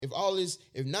If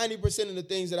 90% of the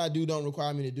things that I do don't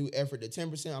require me to do effort, the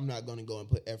 10%, I'm not going to go and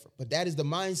put effort. But that is the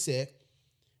mindset,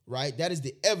 right? That is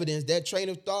the evidence. That train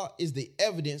of thought is the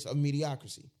evidence of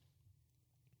mediocrity.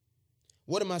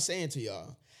 What am I saying to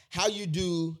y'all? How you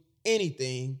do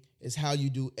anything is how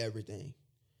you do everything.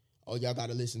 Oh, y'all got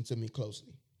to listen to me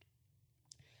closely.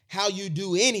 How you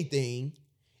do anything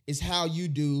is how you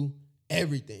do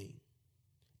everything.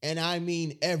 And I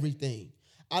mean everything.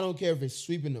 I don't care if it's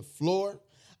sweeping the floor.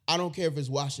 I don't care if it's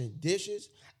washing dishes.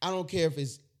 I don't care if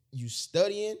it's you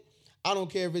studying. I don't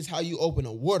care if it's how you open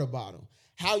a water bottle.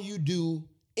 How you do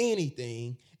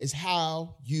anything is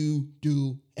how you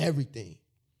do everything.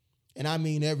 And I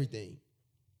mean everything.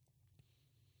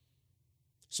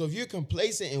 So if you're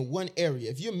complacent in one area,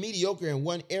 if you're mediocre in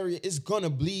one area, it's going to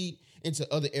bleed into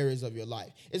other areas of your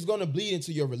life. It's going to bleed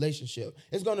into your relationship.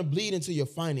 It's going to bleed into your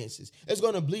finances. It's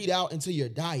going to bleed out into your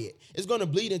diet. It's going to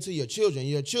bleed into your children.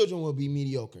 Your children will be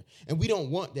mediocre. And we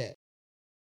don't want that.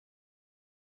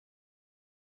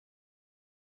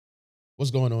 What's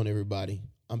going on, everybody?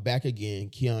 I'm back again,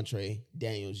 Keontre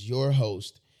Daniels, your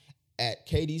host at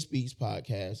KD Speaks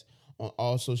Podcast on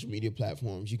all social media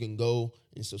platforms. You can go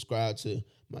and subscribe to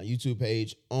my YouTube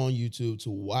page on YouTube to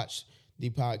watch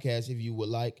the podcast if you would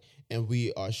like. And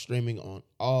we are streaming on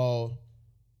all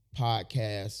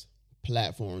podcast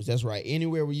platforms. That's right.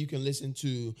 Anywhere where you can listen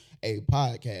to a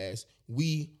podcast,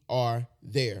 we are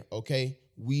there, okay?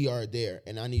 We are there,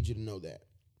 and I need you to know that.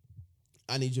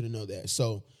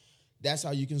 So that's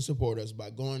how you can support us, by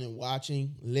going and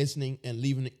watching, listening, and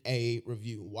leaving a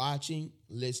review. Watching,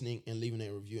 listening, and leaving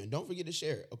a review. And don't forget to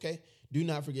share it, okay? Do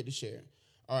not forget to share it.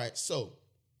 All right, so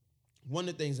one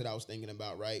of the things that I was thinking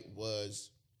about, right, was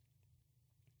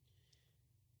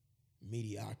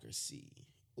mediocrity.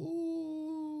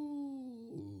 Ooh,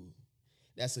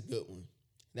 that's a good one.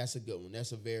 That's a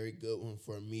very good one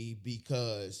for me,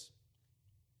 because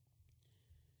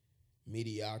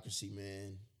mediocrity,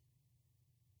 man,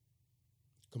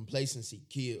 complacency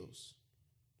kills.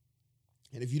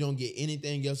 And if you don't get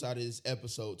anything else out of this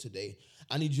episode today,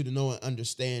 I need you to know and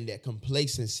understand that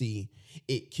complacency,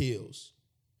 it kills.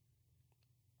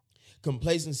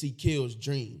 Complacency kills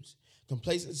dreams.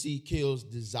 Complacency kills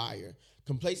desire.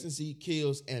 Complacency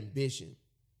kills ambition.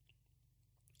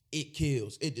 It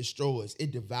kills, it destroys,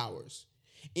 it devours.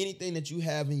 Anything that you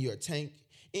have in your tank,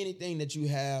 anything that you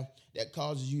have that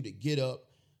causes you to get up,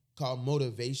 called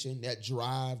motivation, that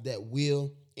drive, that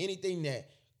will, anything that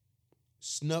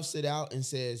snuffs it out and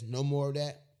says no more of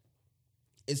that,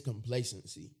 is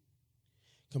complacency.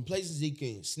 Complacency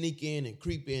can sneak in and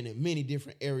creep in many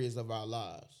different areas of our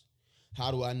lives. How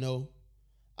do I know?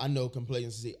 I know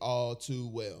complacency all too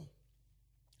well.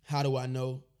 How do I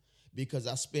know? Because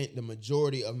I spent the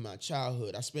majority of my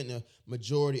childhood, I spent the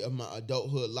majority of my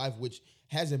adulthood life, which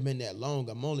hasn't been that long.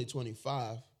 I'm only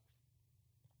 25.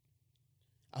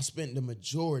 I spent the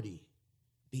majority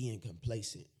being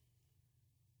complacent.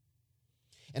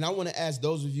 And I want to ask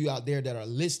those of you out there that are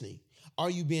listening, are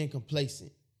you being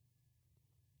complacent?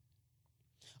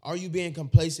 Are you being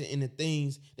complacent in the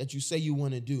things that you say you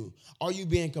want to do? Are you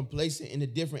being complacent in the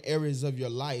different areas of your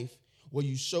life where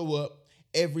you show up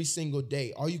every single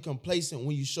day? Are you complacent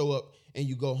when you show up and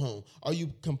you go home? Are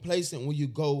you complacent when you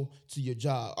go to your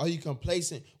job? Are you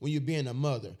complacent when you're being a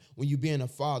mother, when you're being a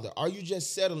father? Are you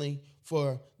just settling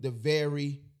for the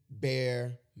very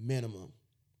bare minimum?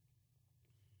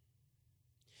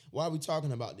 Why are we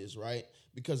talking about this, right?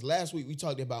 Because last week we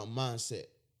talked about mindset.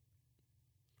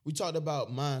 We talked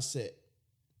about mindset.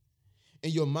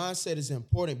 And your mindset is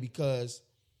important because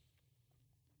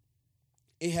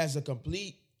it has a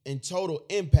complete and total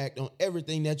impact on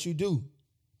everything that you do.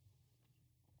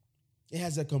 It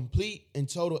has a complete and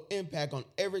total impact on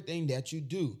everything that you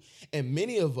do. And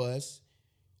many of us,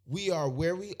 we are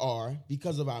where we are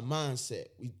because of our mindset.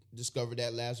 We discovered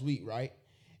that last week, right?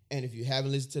 And if you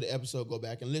haven't listened to the episode, go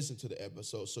back and listen to the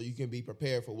episode so you can be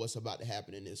prepared for what's about to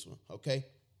happen in this one, okay?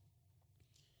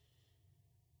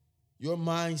 Your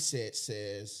mindset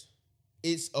says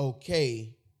it's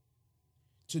okay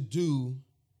to do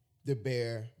the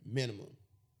bare minimum.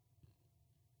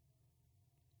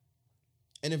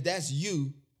 And if that's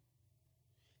you,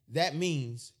 that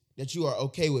means that you are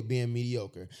okay with being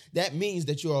mediocre. That means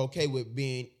that you're okay with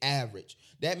being average.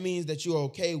 That means that you're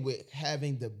okay with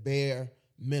having the bare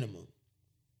minimum.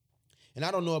 And I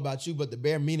don't know about you, but the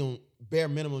bare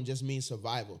minimum just means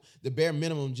survival. The bare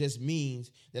minimum just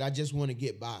means that I just want to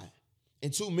get by.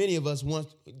 And too many of us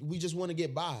we just want to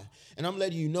get by. And I'm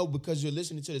letting you know, because you're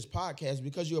listening to this podcast,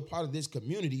 because you're a part of this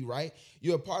community, right?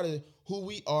 You're a part of who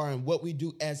we are and what we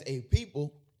do as a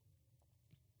people.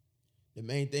 The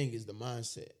main thing is the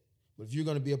mindset. But if you're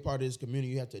going to be a part of this community,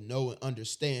 you have to know and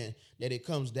understand that it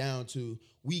comes down to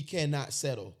we cannot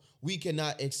settle. We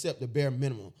cannot accept the bare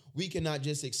minimum. We cannot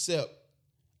just accept,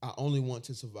 I only want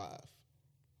to survive.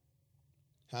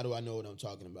 How do I know what I'm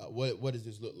talking about? What does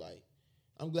this look like?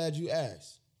 I'm glad you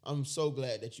asked. I'm so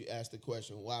glad that you asked the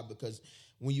question. Why? Because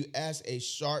when you ask a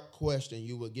sharp question,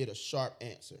 you will get a sharp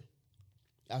answer.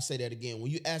 I'll say that again.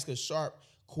 When you ask a sharp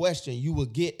question, you will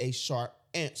get a sharp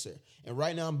answer. And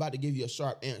right now, I'm about to give you a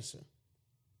sharp answer.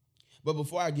 But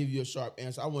before I give you a sharp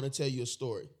answer, I want to tell you a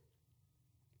story.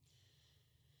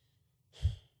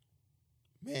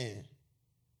 Man,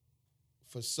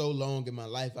 for so long in my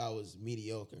life, I was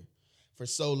mediocre. For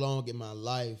so long in my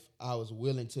life, I was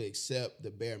willing to accept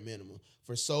the bare minimum.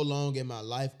 For so long in my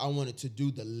life, I wanted to do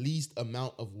the least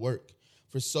amount of work.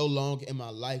 For so long in my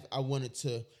life, I wanted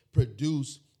to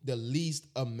produce the least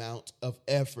amount of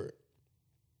effort.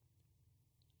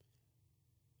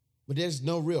 But there's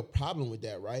no real problem with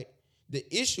that, right? The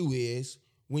issue is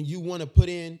when you want to put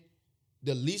in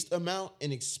the least amount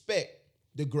and expect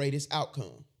the greatest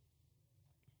outcome.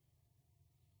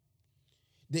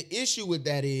 The issue with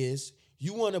that is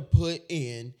you want to put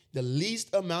in the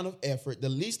least amount of effort, the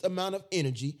least amount of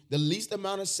energy, the least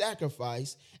amount of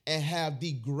sacrifice, and have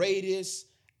the greatest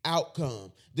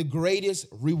outcome, the greatest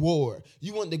reward.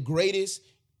 You want the greatest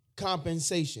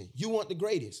compensation. You want the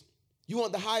greatest. You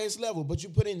want the highest level, but you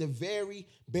put in the very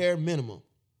bare minimum.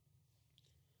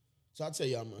 So I'll tell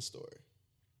y'all my story.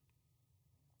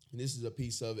 And this is a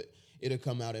piece of it. It'll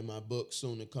come out in my book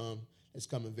soon to come. It's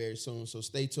coming very soon. So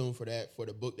stay tuned for that, for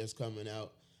the book that's coming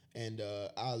out. And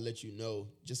I'll let you know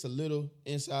just a little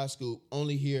inside scoop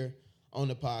only here on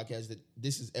the podcast that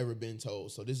this has ever been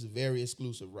told. So this is very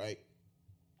exclusive, right?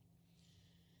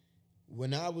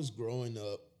 When I was growing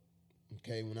up,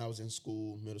 okay, when I was in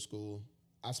school, middle school,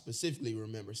 I specifically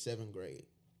remember seventh grade.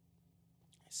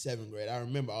 Seventh grade. I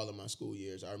remember all of my school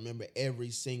years. I remember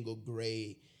every single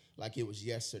grade like it was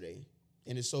yesterday.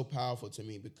 And it's so powerful to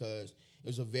me because it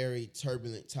was a very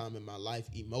turbulent time in my life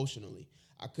emotionally.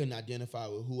 I couldn't identify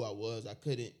with who I was. I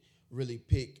couldn't really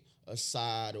pick a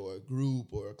side or a group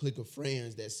or a clique of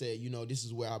friends that said, you know, this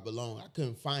is where I belong. I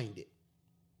couldn't find it.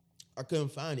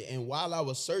 And while I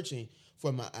was searching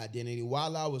for my identity,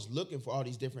 while I was looking for all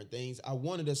these different things, I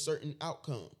wanted a certain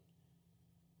outcome.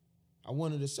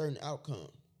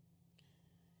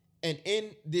 And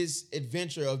in this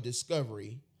adventure of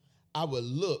discovery, I would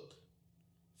look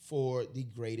for the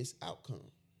greatest outcome.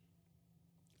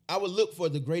 I would look for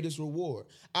the greatest reward.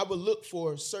 I would look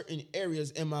for certain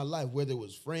areas in my life, whether it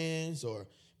was friends or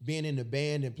being in the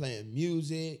band and playing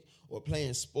music or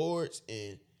playing sports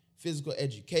and physical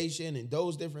education and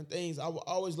those different things. I would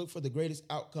always look for the greatest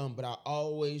outcome, but I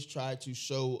always try to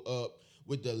show up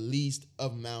with the least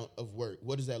amount of work.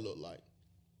 What does that look like?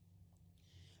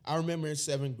 I remember in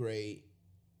seventh grade,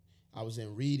 I was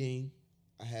in reading.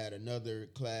 I had another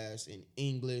class in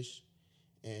English.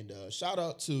 And shout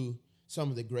out to some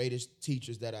of the greatest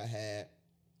teachers that I had.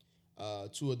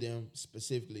 Two of them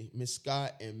specifically, Miss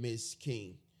Scott and Miss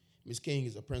King. Miss King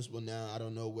is a principal now. I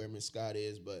don't know where Miss Scott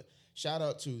is, but shout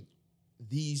out to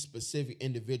these specific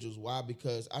individuals. Why?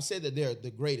 Because I said that they're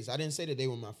the greatest. I didn't say that they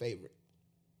were my favorite.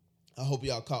 I hope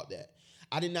y'all caught that.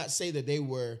 I did not say that they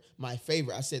were my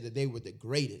favorite. I said that they were the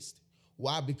greatest.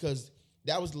 Why? Because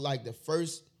that was like the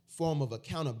first form of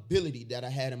accountability that I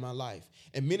had in my life.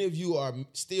 And many of you are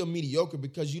still mediocre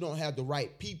because you don't have the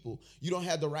right people. You don't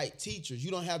have the right teachers.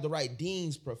 You don't have the right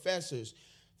deans, professors,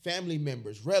 family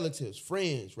members, relatives,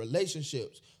 friends,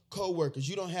 relationships, co-workers.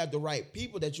 You don't have the right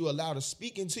people that you allow to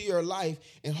speak into your life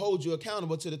and hold you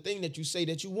accountable to the thing that you say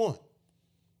that you want.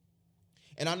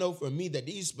 And I know for me that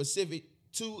these specific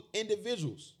two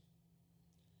individuals,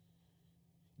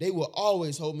 they will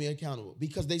always hold me accountable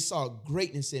because they saw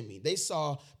greatness in me. They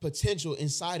saw potential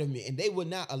inside of me, and they would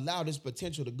not allow this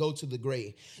potential to go to the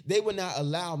grade. They would not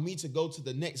allow me to go to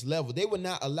the next level. They would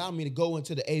not allow me to go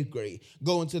into the 8th grade,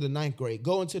 go into the 9th grade,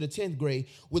 go into the 10th grade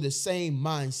with the same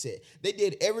mindset. They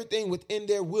did everything within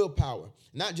their willpower,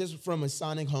 not just from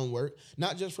assigning homework,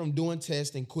 not just from doing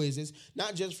tests and quizzes,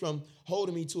 not just from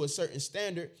holding me to a certain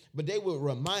standard, but they would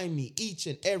remind me each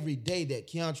and every day that,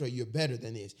 Keontre, you're better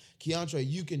than this. Keontre,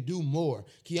 you can do more.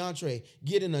 Keontre,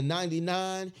 getting a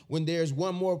 99 when there's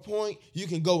one more point, you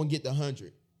can go and get the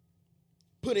 100.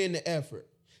 Put in the effort.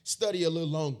 Study a little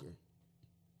longer.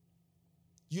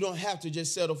 You don't have to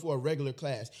just settle for a regular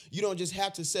class. You don't just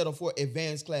have to settle for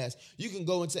advanced class. You can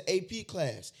go into AP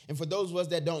class. And for those of us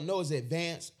that don't know, it's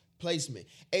advanced placement.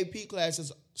 AP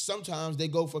classes, sometimes they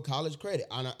go for college credit.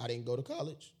 I didn't go to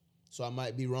college, so I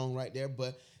might be wrong right there.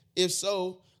 But if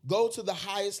so, Go to the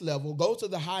highest level, go to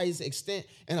the highest extent,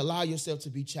 and allow yourself to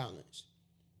be challenged.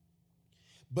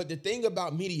 But the thing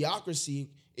about mediocrity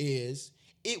is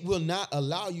it will not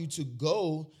allow you to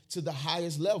go to the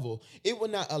highest level. It will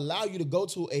not allow you to go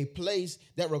to a place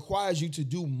that requires you to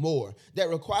do more, that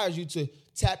requires you to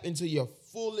tap into your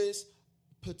fullest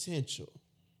potential.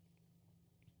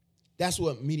 That's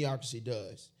what mediocrity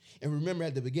does. And remember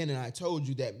at the beginning, I told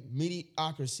you that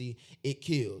mediocrity, it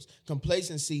kills.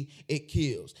 Complacency, it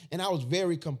kills. And I was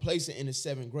very complacent in the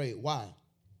 7th grade. Why?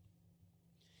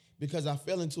 Because I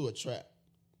fell into a trap.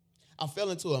 I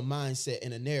fell into a mindset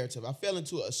and a narrative. I fell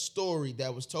into a story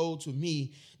that was told to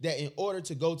me that in order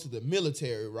to go to the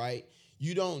military, right,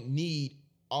 you don't need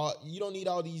all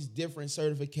these different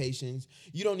certifications.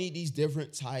 You don't need these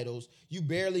different titles. You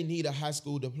barely need a high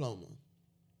school diploma.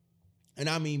 And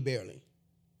I mean barely.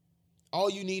 All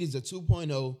you need is a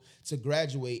 2.0 to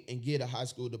graduate and get a high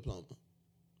school diploma.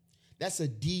 That's a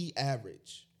D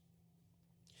average.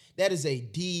 That is a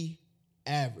D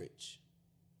average.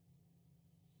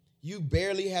 You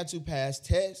barely have to pass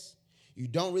tests. You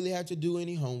don't really have to do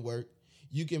any homework.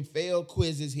 You can fail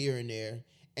quizzes here and there.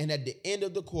 And at the end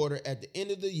of the quarter, at the end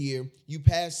of the year, you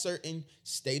pass certain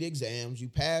state exams. You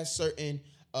pass certain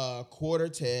quarter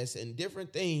tests and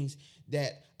different things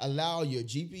that allow your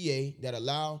GPA, that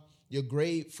allow your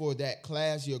grade for that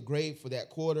class, your grade for that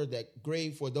quarter, that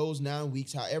grade for those 9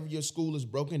 weeks, however your school is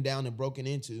broken down and broken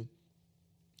into,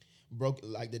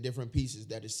 like the different pieces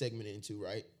that it's segmented into,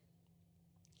 right?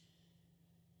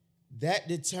 That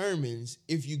determines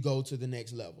if you go to the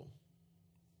next level.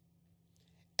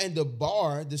 And the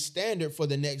bar, the standard for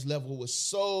the next level was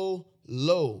so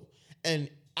low. And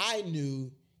I knew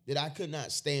that I could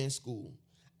not stay in school.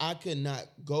 I could not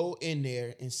go in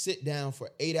there and sit down for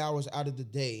 8 hours out of the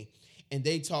day and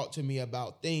they talked to me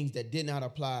about things that did not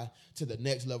apply to the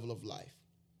next level of life.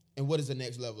 And what is the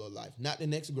next level of life? Not the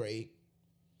next grade,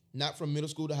 not from middle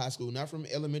school to high school, not from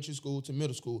elementary school to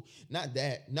middle school, not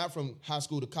that, not from high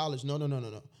school to college.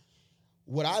 No.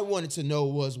 What I wanted to know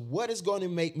was what is going to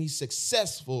make me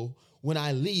successful when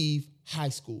I leave high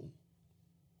school?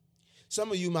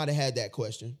 Some of you might have had that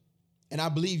question, and I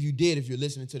believe you did if you're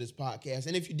listening to this podcast.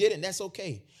 And if you didn't, that's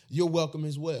okay. You're welcome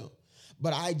as well.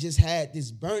 But I just had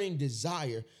this burning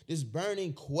desire, this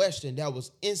burning question that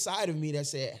was inside of me that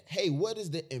said, hey, what is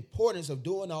the importance of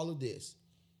doing all of this?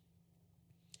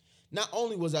 Not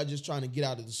only was I just trying to get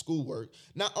out of the schoolwork,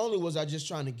 not only was I just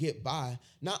trying to get by,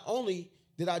 not only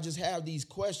did I just have these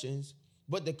questions,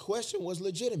 but the question was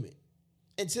legitimate.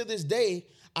 And to this day,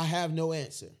 I have no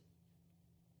answer.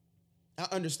 I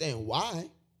understand why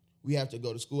we have to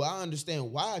go to school. I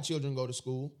understand why children go to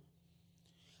school.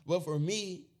 But for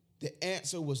me, the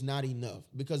answer was not enough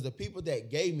because the people that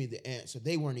gave me the answer,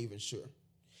 they weren't even sure.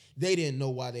 They didn't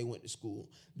know why they went to school.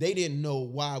 They didn't know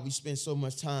why we spent so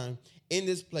much time in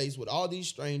this place with all these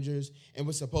strangers and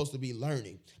we're supposed to be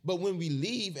learning. But when we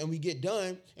leave and we get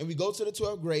done and we go to the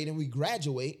 12th grade and we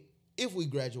graduate, if we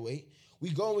graduate, we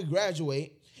go and we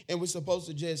graduate and we're supposed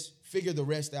to just figure the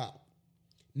rest out.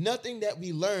 Nothing that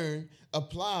we learn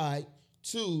applied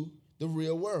to the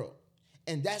real world.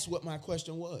 And that's what my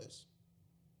question was.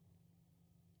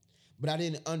 But I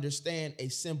didn't understand a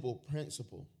simple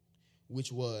principle,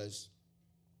 which was,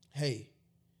 hey,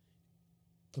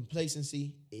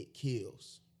 complacency, it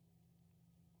kills.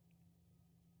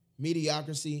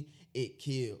 Mediocrity, it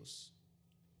kills.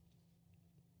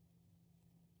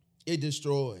 It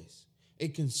destroys.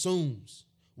 It consumes.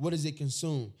 What does it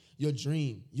consume? Your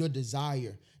dream, your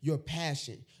desire, your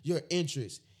passion, your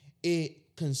interest.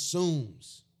 It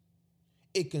consumes.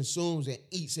 It consumes and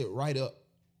eats it right up.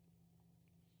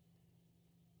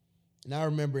 And I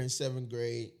remember in 7th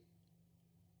grade,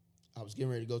 I was getting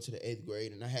ready to go to the 8th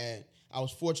grade, and I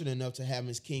was fortunate enough to have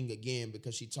Miss King again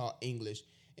because she taught English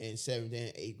in 7th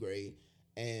and 8th grade.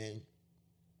 And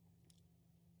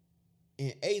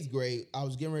in 8th grade, I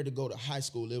was getting ready to go to high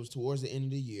school. It was towards the end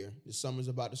of the year. The summer's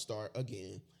about to start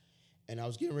again. And I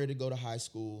was getting ready to go to high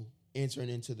school, entering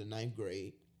into the 9th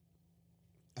grade.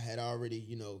 I had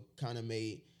already, kind of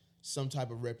made some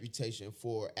type of reputation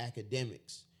for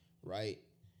academics, right?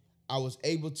 I was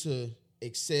able to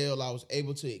excel. I was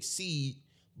able to exceed,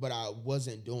 but I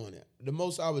wasn't doing it. The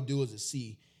most I would do is a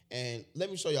C. And let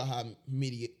me show y'all how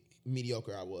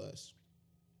mediocre I was.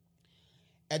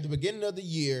 At the beginning of the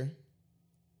year,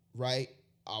 right,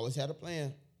 I always had a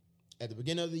plan. At the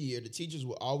beginning of the year, the teachers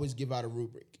will always give out a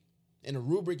rubric. And a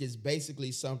rubric is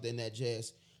basically something that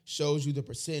just shows you the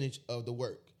percentage of the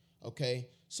work, okay?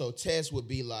 So tests would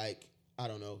be like,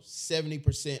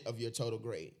 70% of your total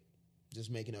grade. Just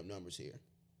making up numbers here.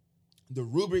 The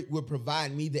rubric would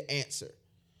provide me the answer,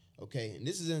 Okay, and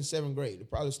this is in 7th grade. It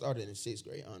probably started in 6th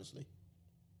grade, honestly.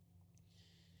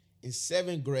 In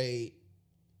 7th grade,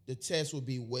 the test would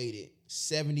be weighted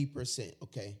 70%,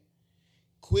 okay?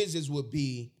 Quizzes would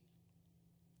be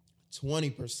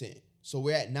 20%. So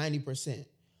we're at 90%.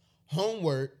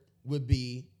 Homework would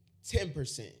be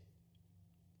 10%.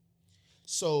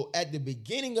 So at the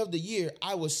beginning of the year,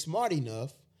 I was smart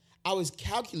enough, I was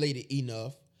calculated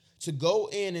enough to go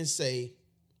in and say,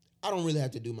 I don't really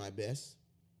have to do my best.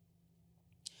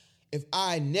 If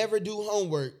I never do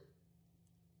homework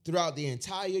throughout the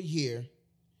entire year,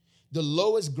 the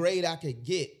lowest grade I could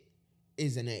get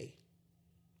is an A.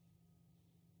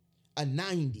 A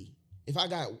 90. If I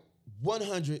got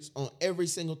 100s on every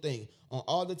single thing, on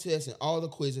all the tests and all the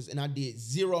quizzes, and I did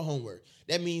 0 homework,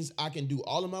 that means I can do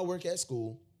all of my work at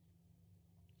school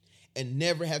and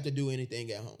never have to do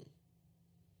anything at home.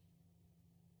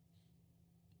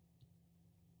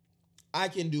 I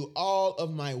can do all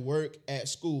of my work at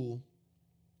school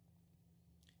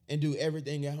and do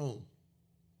everything at home.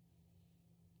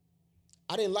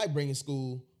 I didn't like bringing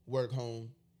school work home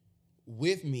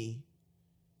with me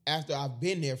after I've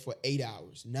been there for 8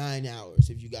 hours, 9 hours.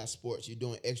 If you got sports, you're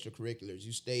doing extracurriculars,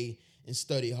 you stay in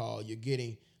study hall, you're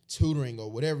getting tutoring or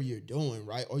whatever you're doing,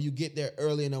 right? Or you get there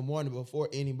early in the morning before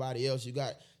anybody else. You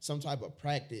got some type of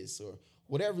practice or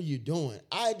whatever you're doing.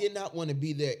 I did not want to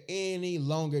be there any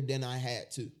longer than I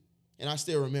had to. And I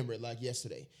still remember it like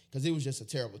yesterday because it was just a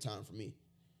terrible time for me.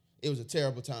 It was a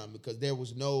terrible time because there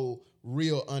was no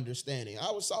real understanding.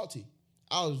 I was salty.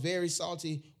 I was very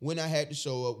salty when I had to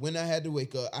show up, when I had to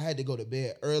wake up. I had to go to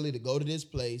bed early to go to this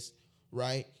place,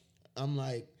 right? I'm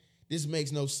like, this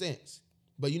makes no sense.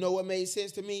 But you know what made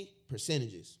sense to me?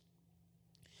 Percentages.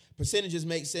 Percentages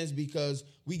make sense because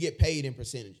we get paid in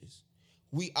percentages.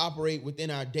 We operate within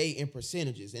our day in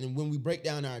percentages. And when we break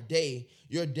down our day,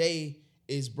 your day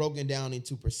is broken down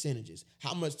into percentages.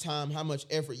 How much time, how much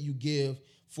effort you give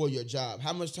for your job.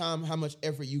 How much time, how much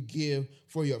effort you give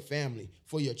for your family,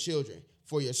 for your children,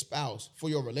 for your spouse, for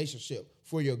your relationship,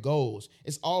 for your goals.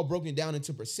 It's all broken down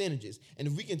into percentages. And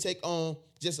if we can take on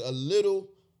just a little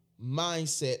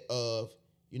mindset of,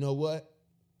 you know what?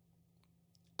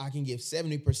 I can give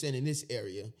 70% in this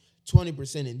area,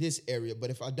 20% in this area,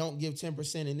 but if I don't give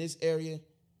 10% in this area,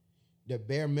 the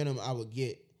bare minimum I would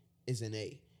get is an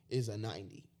A, is a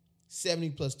 90. 70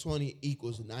 plus 20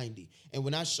 equals 90. And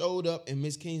when I showed up in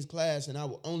Miss King's class and I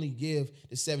would only give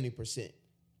the 70%.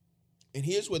 And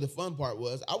here's where the fun part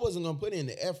was. I wasn't going to put in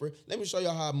the effort. Let me show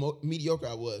y'all how mediocre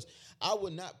I was. I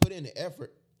would not put in the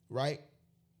effort, right?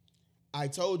 I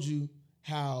told you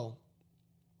how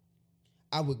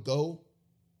I would go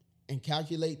and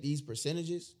calculate these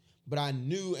percentages, but I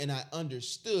knew and I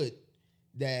understood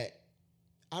that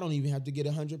I don't even have to get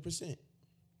 100%.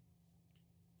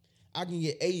 I can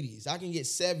get 80s. I can get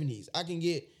 70s. I can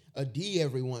get a D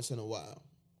every once in a while.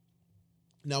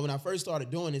 Now, when I first started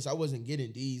doing this, I wasn't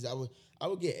getting D's. I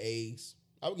would get A's.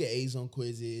 I would get A's on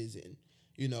quizzes. And,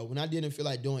 you know, when I didn't feel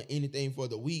like doing anything for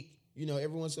the week, you know,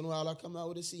 every once in a while I come out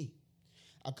with a C.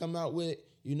 I come out with,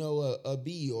 you know, a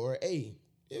B or an A.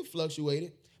 It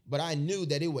fluctuated. But I knew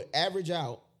that it would average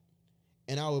out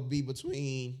and I would be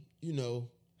between, you know,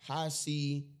 high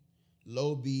C,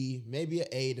 low B, maybe an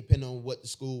A, depending on what the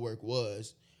schoolwork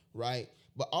was, right?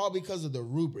 But all because of the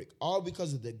rubric, all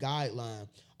because of the guideline,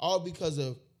 all because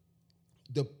of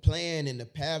the plan and the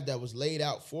path that was laid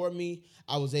out for me,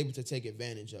 I was able to take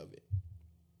advantage of it.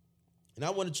 And I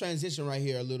want to transition right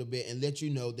here a little bit and let you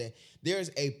know that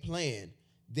there's a plan.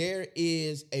 There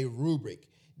is a rubric.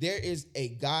 There is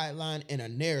a guideline and a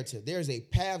narrative. There's a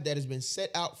path that has been set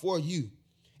out for you.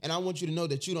 And I want you to know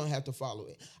that you don't have to follow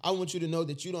it. I want you to know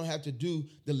that you don't have to do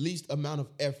the least amount of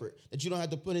effort, that you don't have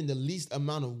to put in the least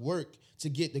amount of work to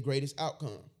get the greatest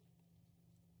outcome.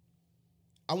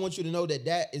 I want you to know that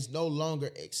that is no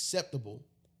longer acceptable.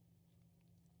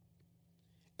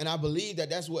 And I believe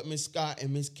that that's what Miss Scott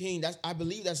and Miss King, I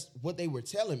believe that's what they were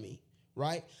telling me,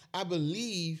 right? I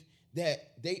believe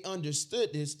that they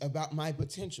understood this about my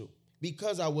potential.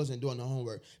 Because I wasn't doing the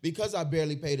homework, because I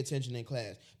barely paid attention in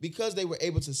class, because they were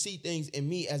able to see things in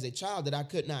me as a child that I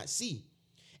could not see.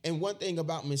 And one thing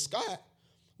about Miss Scott,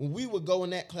 when we would go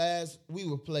in that class, we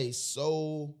would play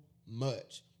so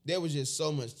much. There was just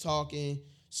so much talking,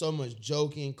 so much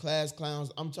joking, class clowns.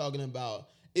 I'm talking about,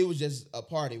 it was just a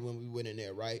party when we went in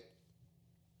there, right?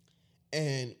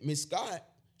 And Miss Scott,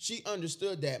 she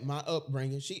understood that my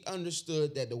upbringing, she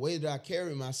understood that the way that I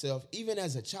carried myself, even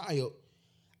as a child,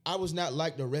 I was not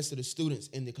like the rest of the students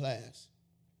in the class.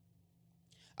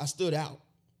 I stood out.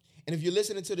 And if you're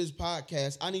listening to this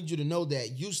podcast, I need you to know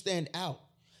that you stand out.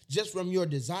 just from your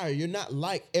desire. You're not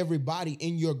like everybody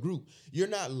in your group. You're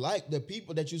not like the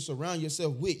people that you surround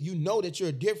yourself with. You know that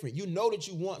you're different. You know that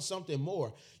you want something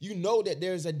more. You know that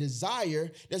there's a desire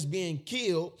that's being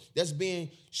killed, that's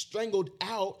being strangled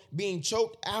out, being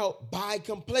choked out by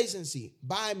complacency,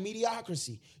 by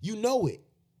mediocrity. You know it.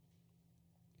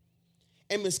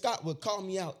 And Ms. Scott would call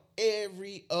me out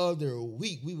every other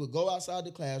week. We would go outside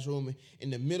the classroom, and in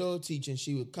the middle of teaching,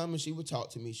 she would come and she would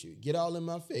talk to me. She would get all in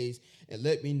my face and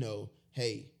let me know,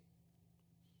 hey,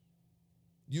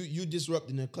 you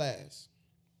disrupting the class.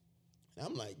 And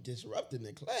I'm like, disrupting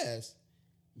the class?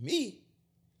 Me?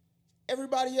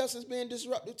 Everybody else is being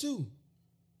disrupted too.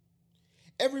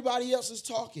 Everybody else is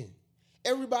talking.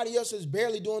 Everybody else is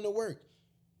barely doing the work.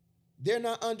 They're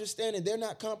not understanding. They're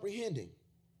not comprehending.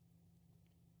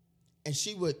 And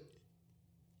she would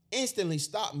instantly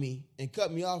stop me and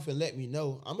cut me off and let me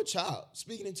know I'm a child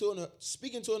speaking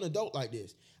to an adult like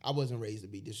this. I wasn't raised to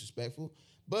be disrespectful,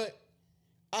 but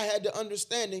I had the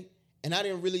understanding, and I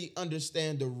didn't really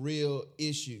understand the real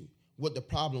issue, what the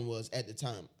problem was at the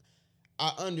time.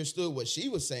 I understood what she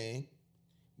was saying,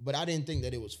 but I didn't think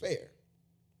that it was fair.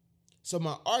 So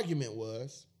my argument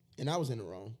was, and I was in the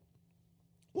wrong,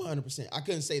 100%. I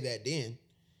couldn't say that then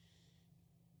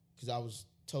because I was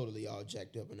totally all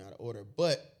jacked up and out of order.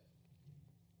 But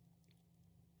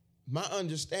my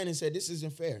understanding said this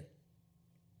isn't fair.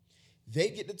 They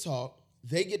get to talk,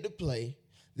 they get to play,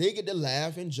 they get to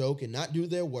laugh and joke and not do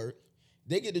their work.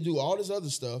 They get to do all this other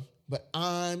stuff, but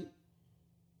I'm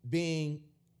being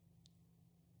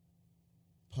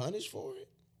punished for it?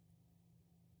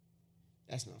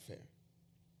 That's not fair.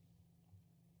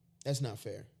 That's not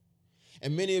fair.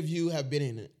 And many of you have been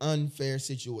in an unfair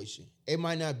situation. It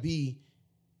might not be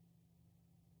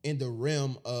in the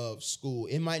realm of school.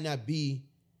 It might not be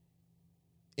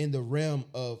in the realm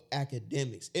of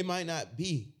academics. It might not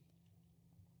be.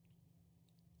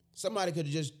 Somebody could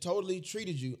have just totally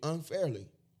treated you unfairly.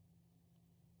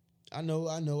 I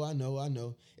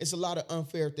know. It's a lot of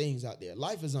unfair things out there.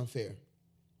 Life is unfair.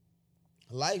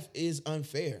 Life is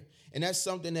unfair. And that's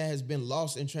something that has been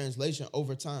lost in translation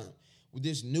over time. With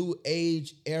this new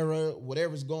age era,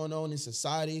 whatever's going on in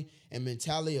society and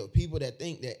mentality of people that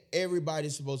think that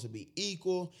everybody's supposed to be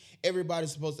equal,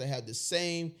 everybody's supposed to have the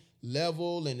same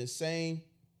level and the same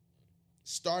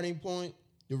starting point.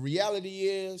 The reality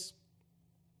is,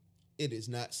 it is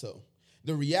not so.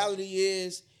 The reality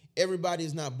is, everybody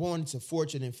is not born into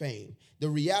fortune and fame. The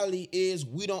reality is,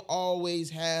 we don't always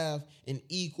have an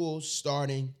equal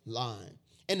starting line.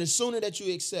 And the sooner that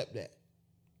you accept that,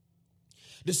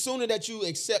 the sooner that you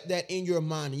accept that in your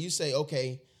mind and you say,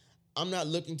 okay, I'm not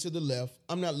looking to the left,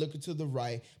 I'm not looking to the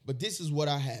right, but this is what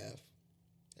I have.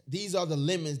 These are the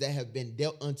lemons that have been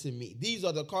dealt unto me. These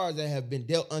are the cards that have been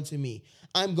dealt unto me.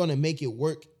 I'm going to make it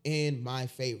work in my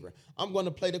favor. I'm going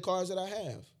to play the cards that I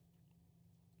have.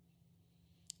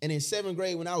 And in 7th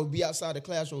grade, when I would be outside the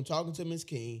classroom talking to Ms.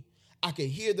 King, I could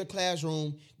hear the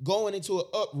classroom going into an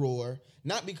uproar,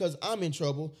 not because I'm in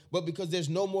trouble, but because there's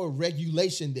no more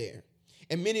regulation there.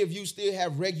 And many of you still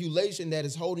have regulation that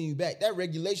is holding you back. That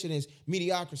regulation is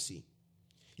mediocrity.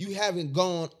 You haven't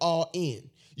gone all in.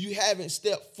 You haven't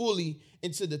stepped fully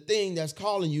into the thing that's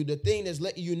calling you, the thing that's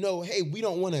letting you know, hey, we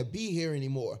don't want to be here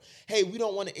anymore. Hey, we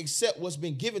don't want to accept what's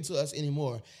been given to us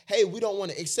anymore. Hey, we don't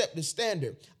want to accept the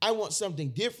standard. I want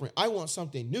something different. I want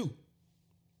something new.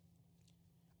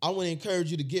 I want to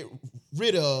encourage you to get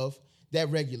rid of that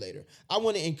regulator. I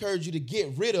want to encourage you to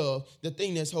get rid of the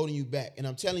thing that's holding you back. And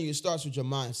I'm telling you, it starts with your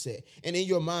mindset. And in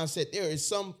your mindset, there is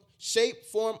some shape,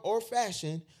 form, or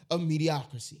fashion of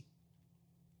mediocrity.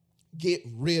 Get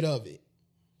rid of it.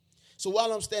 So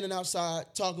while I'm standing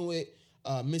outside talking with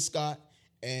Miss Scott,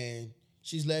 and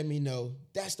she's letting me know,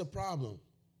 that's the problem.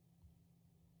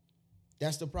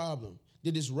 That's the problem.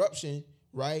 The disruption,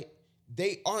 right?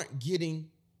 They aren't getting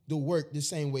the work the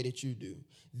same way that you do.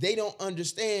 They don't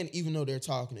understand even though they're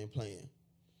talking and playing.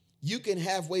 You can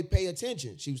halfway pay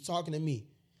attention. She was talking to me,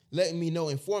 letting me know,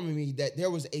 informing me that there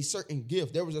was a certain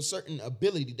gift, there was a certain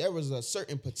ability, there was a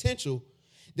certain potential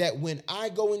that when I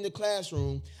go in the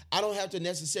classroom, I don't have to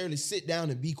necessarily sit down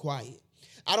and be quiet.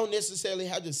 I don't necessarily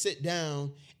have to sit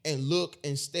down and look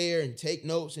and stare and take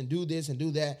notes and do this and do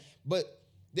that. But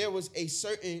there was a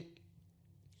certain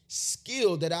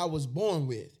skill that I was born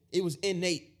with. It was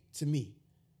innate to me.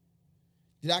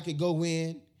 That I could go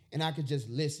in and I could just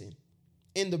listen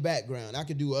in the background. I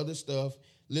could do other stuff,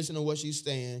 listen to what she's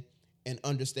saying, and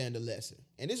understand the lesson.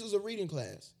 And this was a reading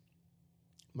class.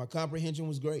 My comprehension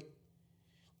was great.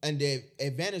 And the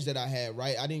advantage that I had,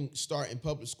 right, I didn't start in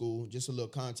public school, just a little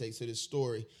context to this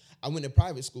story. I went to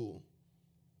private school.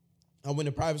 I went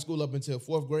to private school up until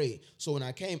fourth grade. So when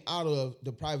I came out of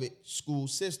the private school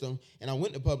system and I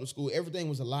went to public school, everything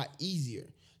was a lot easier.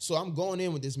 So I'm going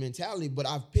in with this mentality, but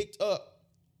I've picked up,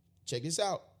 check this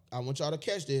out. I want y'all to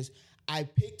catch this. I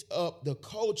picked up the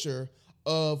culture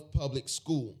of public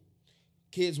school.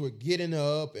 Kids were getting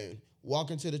up and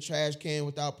walking to the trash can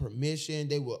without permission.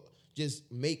 They would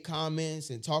just make comments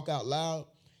and talk out loud.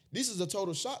 This is a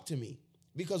total shock to me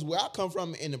because where I come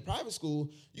from in the private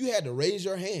school, you had to raise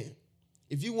your hand.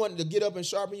 If you wanted to get up and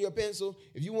sharpen your pencil,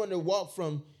 if you wanted to walk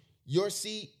from your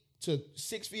seat to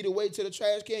 6 feet away to the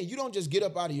trash can, you don't just get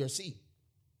up out of your seat.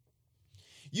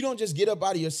 You don't just get up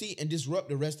out of your seat and disrupt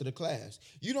the rest of the class.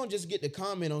 You don't just get to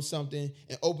comment on something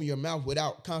and open your mouth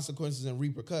without consequences and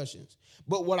repercussions.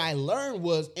 But what I learned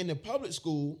was in the public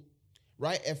school,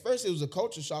 right, at first it was a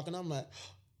culture shock, and I'm like,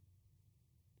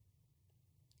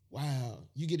 wow,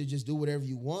 you get to just do whatever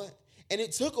you want? And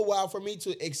it took a while for me to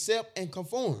accept and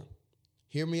conform.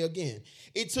 Hear me again.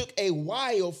 It took a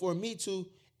while for me to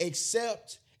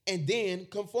accept and then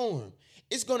conform.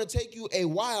 It's going to take you a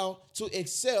while to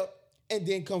accept and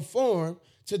then conform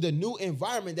to the new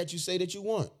environment that you say that you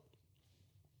want.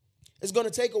 It's going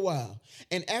to take a while.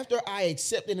 And after I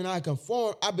accepted and I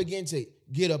conformed, I began to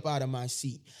get up out of my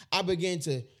seat. I began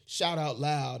to shout out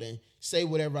loud and say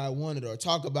whatever I wanted or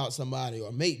talk about somebody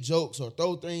or make jokes or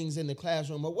throw things in the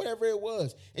classroom or whatever it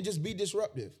was and just be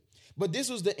disruptive. But this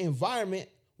was the environment,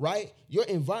 right? Your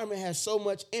environment has so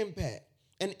much impact.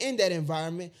 And in that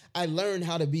environment, I learned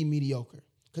how to be mediocre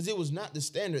because it was not the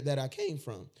standard that I came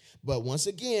from. But once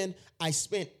again, I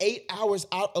spent 8 hours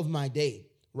out of my day,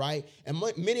 right? And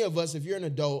many of us, if you're an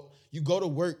adult, you go to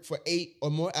work for 8 or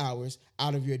more hours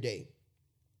out of your day.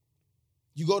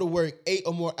 You go to work 8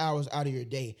 or more hours out of your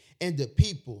day. And the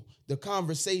people, the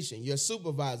conversation, your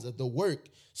supervisor, the work,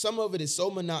 some of it is so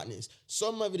monotonous.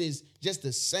 Some of it is just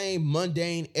the same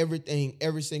mundane everything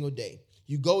every single day.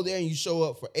 You go there and you show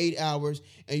up for 8 hours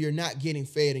and you're not getting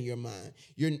fed in your mind.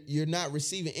 You're not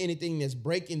receiving anything that's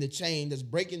breaking the chain, that's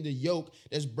breaking the yoke,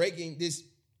 that's breaking this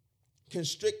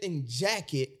constricting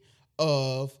jacket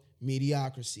of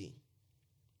mediocrity.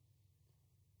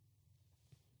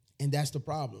 And that's the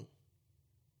problem.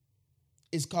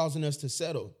 It's causing us to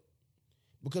settle.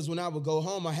 Because when I would go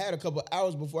home, I had a couple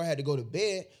hours before I had to go to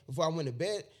bed, before I went to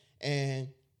bed, and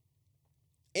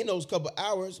in those couple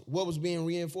hours, what was being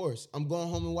reinforced? I'm going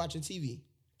home and watching TV.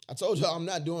 I told y'all I'm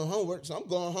not doing homework, so I'm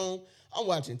going home, I'm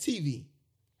watching TV.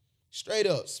 Straight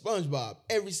up, SpongeBob,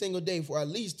 every single day for at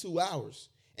least 2 hours.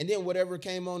 And then whatever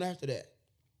came on after that.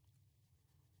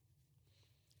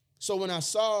 So when I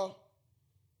saw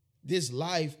this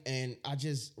life and I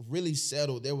just really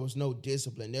settled, there was no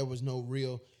discipline, there was no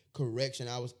real correction.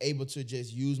 I was able to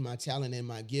just use my talent and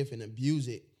my gift and abuse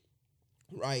it,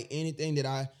 right? Anything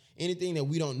that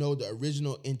we don't know the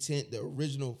original intent, the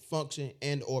original function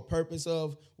and or purpose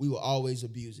of, we will always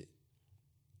abuse it.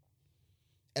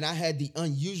 And I had the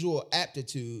unusual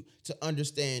aptitude to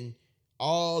understand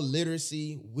all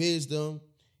literacy, wisdom,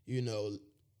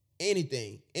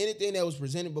 anything that was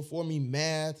presented before me,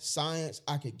 math, science,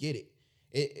 I could get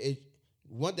it.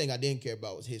 One thing I didn't care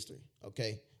about was history,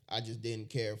 okay? I just didn't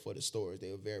care for the stories.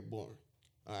 They were very boring,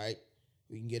 all right?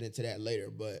 We can get into that later,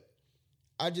 but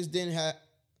I would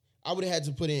have had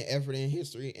to put in effort in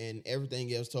history, and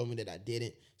everything else told me that I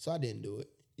didn't, so I didn't do it.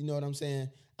 You know what I'm saying?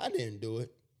 I didn't do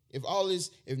it. If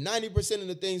 90% of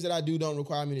the things that I do don't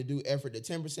require me to do effort, the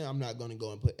 10%, I'm not going to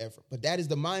go and put effort. But that is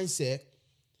the mindset,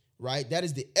 right? That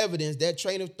is the evidence. That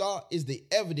train of thought is the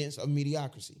evidence of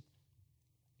mediocrity.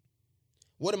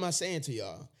 What am I saying to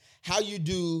y'all? How you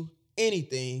do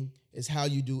anything is how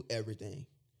you do everything.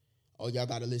 Oh, y'all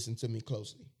got to listen to me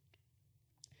closely.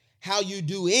 How you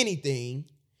do anything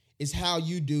is how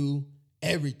you do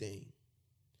everything.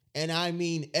 And I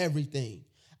mean everything.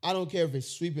 I don't care if it's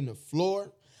sweeping the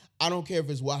floor. I don't care if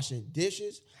it's washing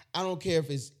dishes. I don't care if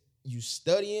it's you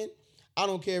studying. I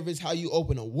don't care if it's how you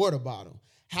open a water bottle.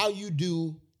 How you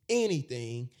do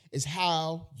anything is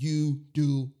how you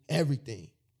do everything.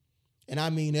 And I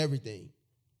mean everything.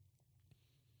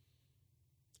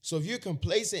 So if you're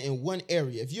complacent in one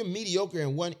area, if you're mediocre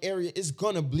in one area, it's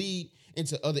going to bleed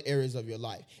into other areas of your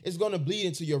life. It's going to bleed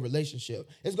into your relationship.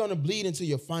 It's going to bleed into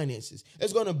your finances.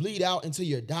 It's going to bleed out into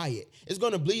your diet. It's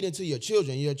going to bleed into your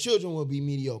children. Your children will be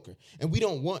mediocre. And we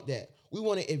don't want that. We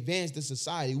want to advance the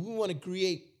society. We want to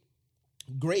create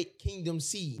great kingdom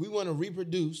seed. We want to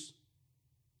reproduce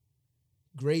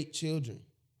great children.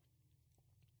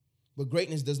 But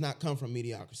greatness does not come from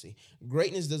mediocrity.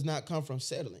 Greatness does not come from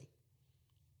settling.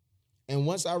 And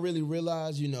once I really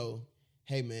realized,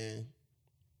 hey, man,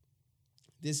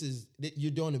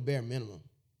 you're doing the bare minimum.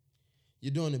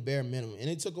 You're doing the bare minimum. And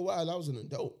it took a while. I was an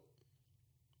adult.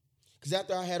 Because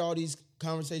after I had all these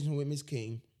conversations with Miss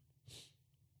King,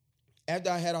 after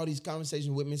I had all these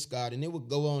conversations with Miss Scott, and it would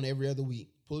go on every other week,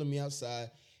 pulling me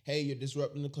outside, hey, you're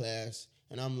disrupting the class.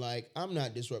 And I'm like, I'm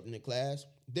not disrupting the class.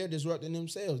 They're disrupting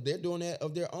themselves. They're doing that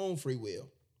of their own free will.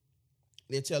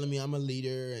 They're telling me I'm a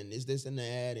leader and this, and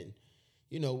that, and,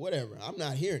 whatever. I'm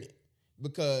not hearing it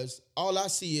because all I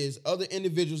see is other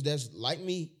individuals that's like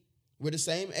me. We're the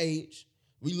same age.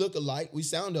 We look alike. We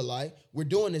sound alike. We're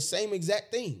doing the same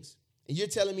exact things. And you're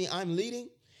telling me I'm leading?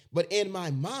 But in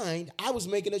my mind, I was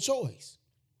making a choice.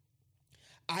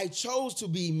 I chose to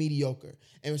be mediocre.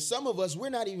 And some of us, we're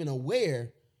not even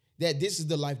aware that this is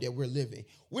the life that we're living.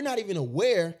 We're not even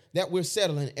aware that we're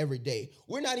settling every day.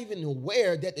 We're not even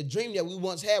aware that the dream that we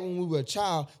once had when we were a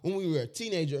child, when we were a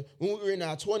teenager, when we were in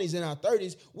our 20s and our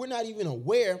 30s, we're not even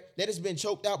aware that it's been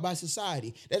choked out by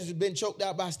society, that it's been choked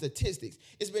out by statistics.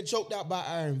 It's been choked out by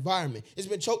our environment. It's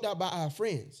been choked out by our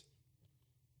friends.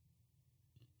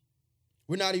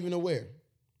 We're not even aware.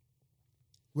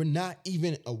 We're not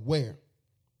even aware.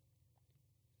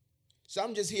 So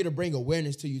I'm just here to bring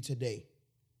awareness to you today.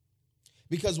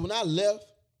 Because when I left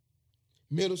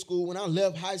middle school, when I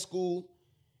left high school,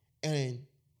 and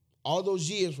all those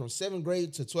years from 7th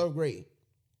grade to 12th grade,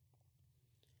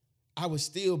 I was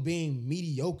still being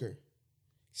mediocre.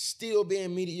 Still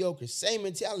being mediocre. Same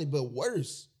mentality, but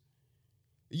worse.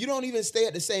 You don't even stay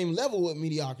at the same level with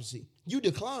mediocrity. You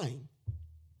decline.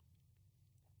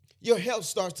 Your health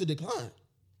starts to decline.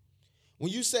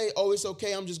 When you say, oh, it's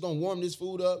okay, I'm just going to warm this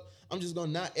food up, I'm just going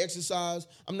to not exercise,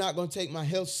 I'm not going to take my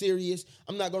health serious,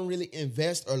 I'm not going to really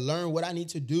invest or learn what I need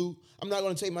to do, I'm not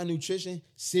going to take my nutrition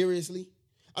seriously,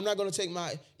 I'm not going to take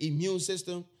my immune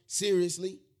system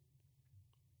seriously,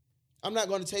 I'm not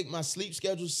going to take my sleep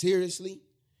schedule seriously,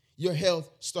 your health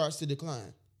starts to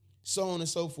decline. So on and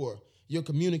so forth. Your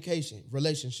communication,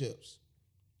 relationships,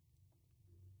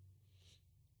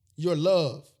 your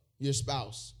love, your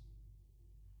spouse,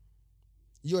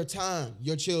 your time,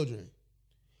 your children.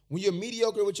 When you're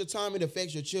mediocre with your time, it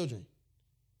affects your children.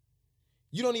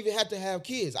 You don't even have to have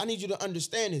kids. I need you to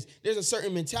understand this. There's a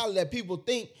certain mentality that people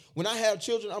think when I have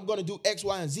children, I'm going to do X,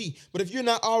 Y, and Z. But if you're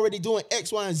not already doing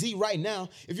X, Y, and Z right now,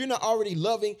 if you're not already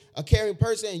loving a caring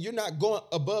person and you're not going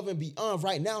above and beyond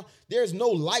right now, there's no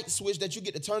light switch that you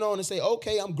get to turn on and say,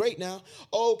 okay, I'm great now.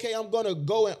 Okay, I'm going to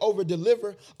go and over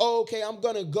deliver. Okay, I'm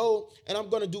going to go and I'm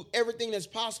going to do everything that's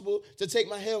possible to take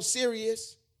my health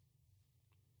serious.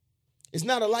 It's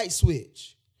not a light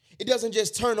switch. It doesn't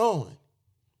just turn on.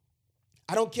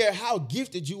 I don't care how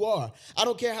gifted you are. I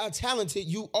don't care how talented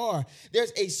you are.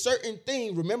 There's a certain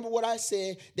thing, remember what I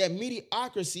said, that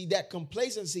mediocrity, that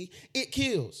complacency, it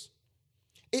kills.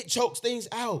 It chokes things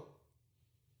out.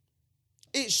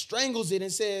 It strangles it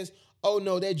and says, oh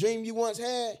no, that dream you once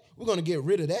had, we're going to get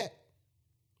rid of that.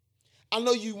 I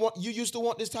know you used to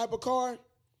want this type of car,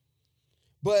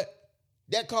 but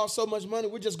that costs so much money,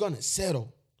 we're just going to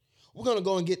settle. We're going to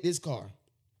go and get this car.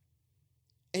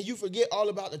 And you forget all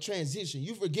about the transition.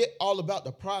 You forget all about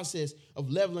the process of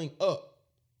leveling up.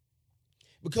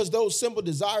 Because those simple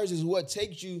desires is what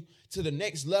takes you to the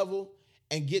next level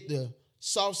and get the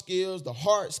soft skills, the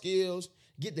hard skills,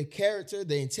 get the character,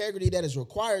 the integrity that is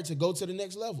required to go to the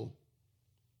next level.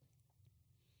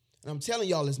 And I'm telling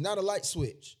y'all, it's not a light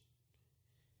switch.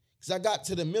 Because I got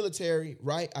to the military,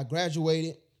 right? I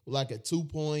graduated with like a 2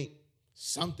 point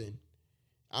something.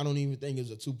 I don't even think it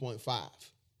was a 2.5.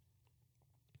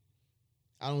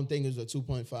 I don't think it was a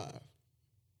 2.5.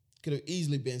 Could have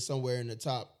easily been somewhere in the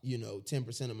top,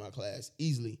 10% of my class,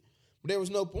 easily. But there was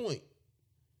no point.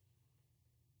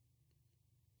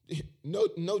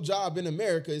 No job in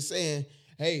America is saying,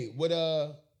 hey,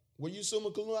 were you summa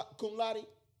cum laude?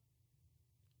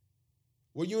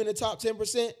 Were you in the top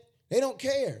 10%? They don't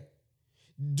care.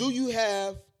 Do you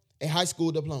have a high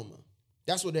school diploma?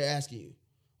 That's what they're asking you.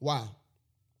 Why?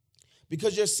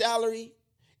 Because your salary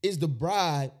is the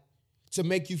bribe to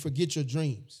make you forget your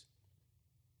dreams.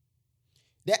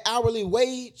 That hourly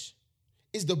wage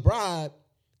is the bribe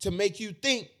to make you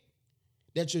think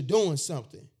that you're doing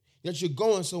something, that you're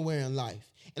going somewhere in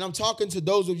life. And I'm talking to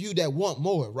those of you that want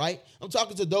more, right? I'm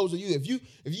talking to those of you. If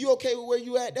you okay with where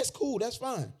you at, that's cool. That's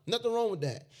fine. Nothing wrong with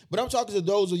that. But I'm talking to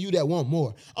those of you that want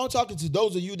more. I'm talking to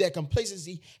those of you that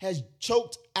complacency has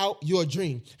choked out your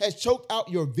dream, has choked out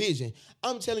your vision.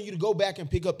 I'm telling you to go back and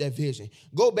pick up that vision.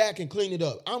 Go back and clean it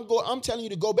up. I'm telling you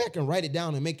to go back and write it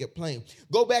down and make it plain.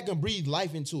 Go back and breathe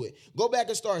life into it. Go back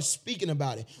and start speaking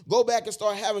about it. Go back and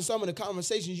start having some of the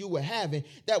conversations you were having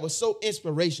that was so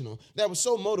inspirational, that was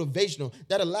so motivational,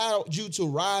 that allowed you to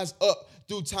rise up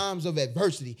through times of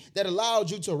adversity, that allowed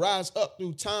you to rise up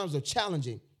through times of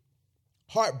challenging,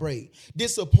 heartbreak,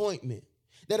 disappointment,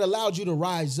 that allowed you to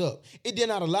rise up. It did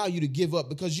not allow you to give up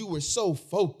because you were so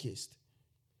focused.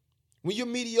 When you're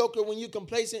mediocre, when you're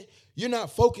complacent, you're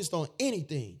not focused on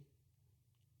anything.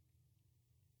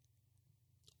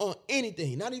 On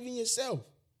anything, not even yourself.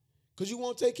 Because you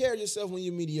won't take care of yourself when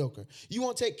you're mediocre. You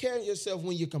won't take care of yourself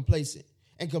when you're complacent.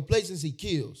 And complacency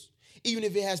kills, even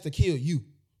if it has to kill you.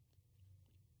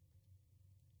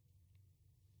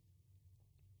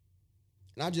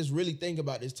 And I just really think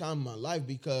about this time in my life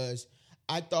because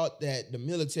I thought that the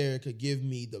military could give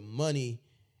me the money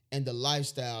and the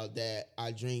lifestyle that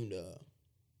I dreamed of.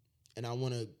 And I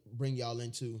want to bring y'all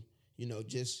into,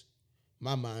 just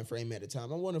my mind frame at the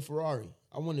time. I wanted a Ferrari.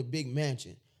 I wanted a big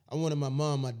mansion. I wanted my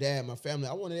mom, my dad, my family.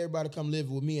 I wanted everybody to come live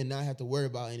with me and not have to worry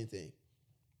about anything.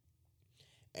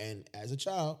 And as a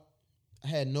child, I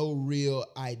had no real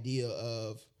idea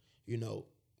of,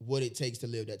 what it takes to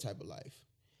live that type of life.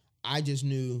 I just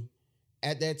knew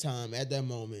at that time, at that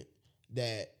moment,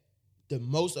 that the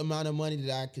most amount of money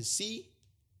that I could see,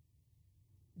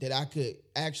 that I could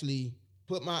actually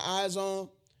put my eyes on,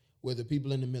 were the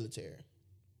people in the military.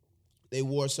 They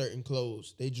wore certain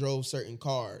clothes. They drove certain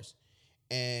cars.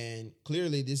 And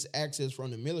clearly this access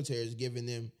from the military is giving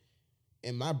them,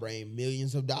 in my brain,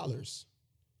 millions of dollars.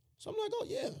 So I'm like, oh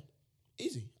yeah,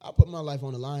 easy. I'll put my life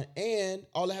on the line. And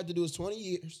all I have to do is 20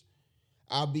 years.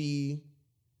 I'll be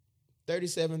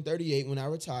 37, 38 when I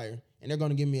retire. And they're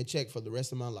going to give me a check for the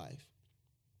rest of my life.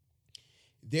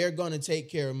 They're going to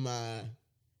take care of my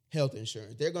health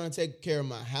insurance. They're going to take care of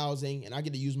my housing, and I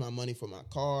get to use my money for my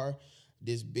car,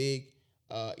 this big,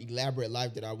 elaborate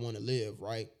life that I want to live,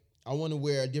 right? I want to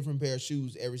wear a different pair of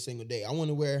shoes every single day. I want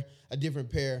to wear a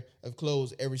different pair of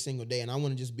clothes every single day, and I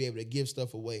want to just be able to give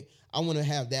stuff away. I want to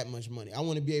have that much money. I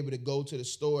want to be able to go to the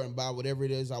store and buy whatever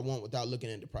it is I want without looking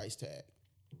at the price tag.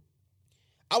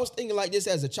 I was thinking like this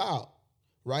as a child.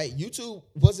 Right? YouTube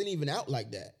wasn't even out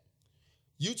like that.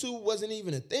 YouTube wasn't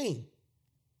even a thing.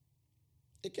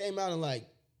 It came out in like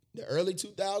the early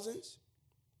 2000s,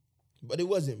 but it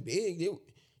wasn't big.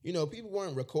 People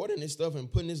weren't recording this stuff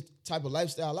and putting this type of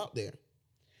lifestyle out there.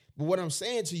 But what I'm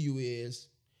saying to you is,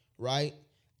 right,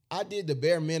 I did the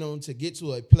bare minimum to get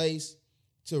to a place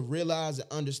to realize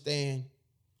and understand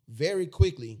very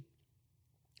quickly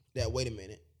that, wait a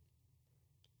minute,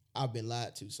 I've been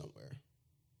lied to somewhere.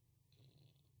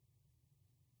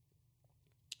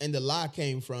 And the lie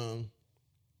came from,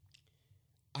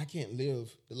 I can't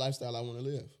live the lifestyle I want to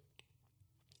live.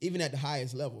 Even at the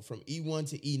highest level, from E1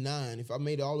 to E9, if I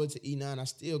made it all the way to E9, I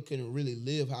still couldn't really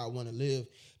live how I want to live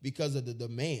because of the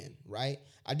demand, right?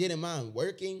 I didn't mind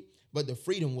working, but the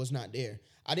freedom was not there.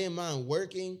 I didn't mind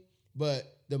working, but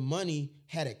the money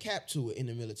had a cap to it in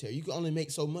the military. You can only make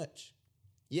so much.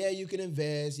 Yeah, you can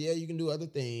invest. Yeah, you can do other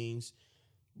things.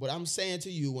 But I'm saying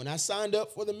to you, when I signed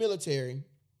up for the military,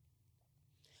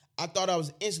 I thought I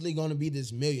was instantly going to be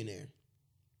this millionaire.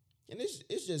 And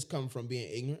it's just come from being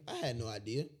ignorant. I had no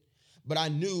idea. But I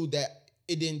knew that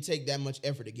it didn't take that much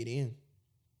effort to get in.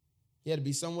 You had to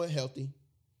be somewhat healthy,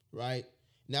 right?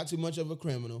 Not too much of a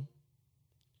criminal.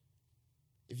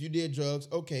 If you did drugs,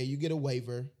 okay, you get a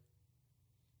waiver.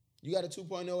 You got a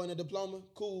 2.0 and a diploma,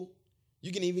 cool.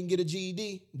 You can even get a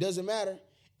GED, doesn't matter.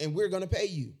 And we're going to pay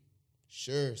you.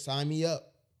 Sure, sign me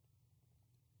up.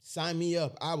 Sign me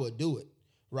up. I will do it.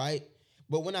 Right?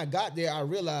 But when I got there, I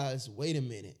realized, wait a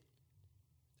minute.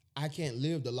 I can't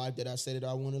live the life that I said that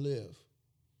I want to live.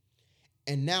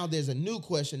 And now there's a new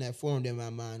question that formed in my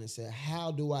mind and said,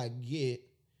 how do I get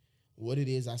what it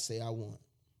is I say I want?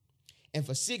 And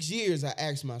for 6 years, I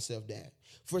asked myself that.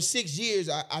 For 6 years,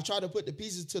 I tried to put the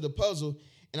pieces to the puzzle,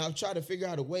 and I tried to figure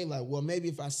out a way like, well, maybe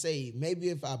if I save, maybe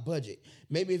if I budget,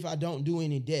 maybe if I don't do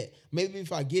any debt, maybe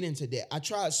if I get into debt. I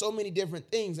tried so many different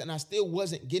things, and I still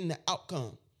wasn't getting the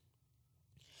outcome.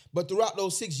 But throughout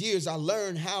those 6 years, I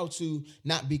learned how to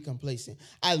not be complacent.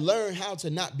 I learned how to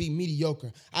not be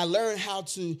mediocre. I learned how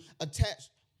to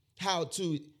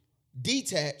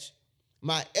detach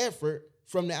my effort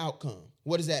from the outcome.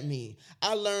 What does that mean?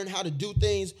 I learned how to do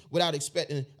things without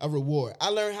expecting a reward.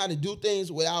 I learned how to do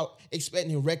things without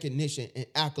expecting recognition and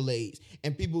accolades.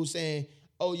 And people saying,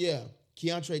 oh yeah,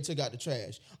 Keontre took out the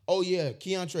trash. Oh yeah,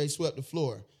 Keontre swept the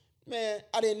floor. Man,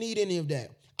 I didn't need any of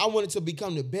that. I wanted to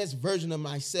become the best version of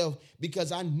myself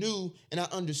because I knew and I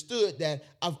understood that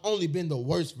I've only been the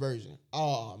worst version.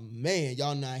 Oh, man,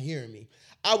 y'all not hearing me.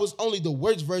 I was only the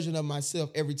worst version of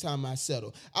myself every time I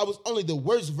settled. I was only the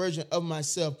worst version of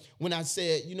myself when I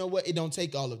said, you know what, it don't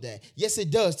take all of that. Yes,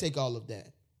 it does take all of that.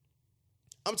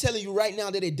 I'm telling you right now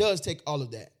that it does take all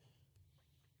of that.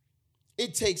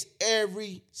 It takes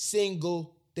every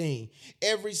single thing,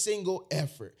 every single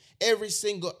effort, every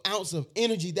single ounce of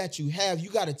energy that you have. You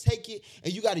got to take it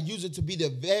and you got to use it to be the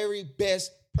very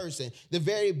best person, the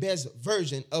very best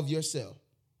version of yourself.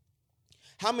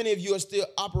 How many of you are still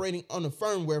operating on the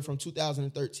firmware from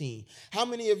 2013? How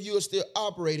many of you are still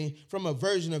operating from a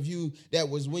version of you that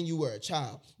was when you were a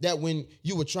child, that when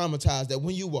you were traumatized, that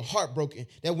when you were heartbroken,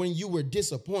 that when you were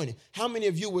disappointed? How many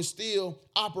of you were still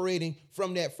operating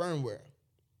from that firmware?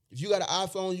 If you got an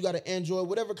iPhone, you got an Android,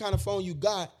 whatever kind of phone you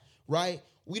got, right?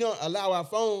 We don't allow our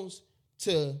phones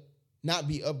to not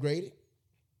be upgraded,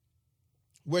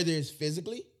 whether it's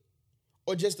physically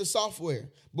or just the software.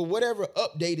 But whatever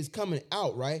update is coming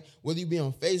out, right? Whether you be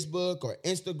on Facebook or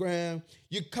Instagram,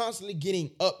 you're constantly getting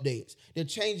updates. They're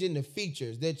changing the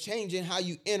features. They're changing how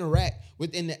you interact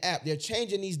within the app. They're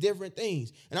changing these different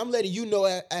things. And I'm letting you know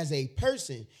as a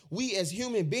person, we as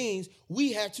human beings,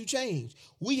 we have to change.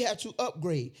 We have to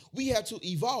upgrade. We have to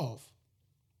evolve.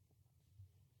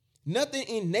 Nothing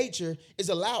in nature is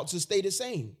allowed to stay the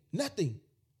same. Nothing.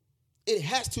 It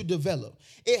has to develop.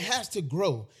 It has to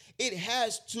grow. It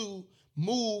has to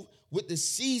move with the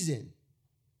season.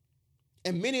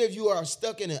 And many of you are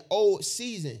stuck in an old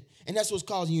season. And that's what's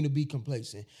causing you to be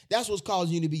complacent. That's what's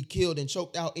causing you to be killed and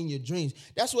choked out in your dreams.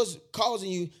 That's what's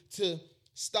causing you to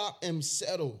stop and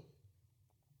settle.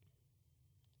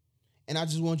 And I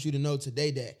just want you to know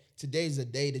today that today is a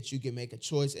day that you can make a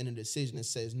choice and a decision that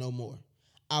says no more.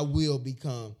 I will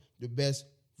become the best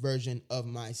version of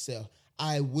myself.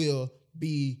 I will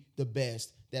be the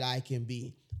best that I can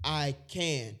be. I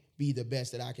can be the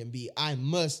best that I can be. I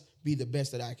must be the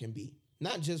best that I can be.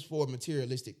 Not just for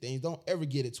materialistic things. Don't ever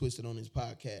get it twisted on this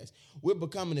podcast. We're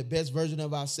becoming the best version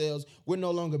of ourselves. We're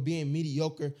no longer being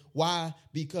mediocre. Why?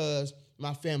 Because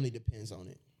my family depends on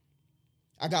it.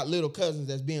 I got little cousins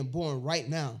that's being born right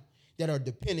now that are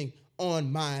depending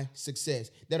on my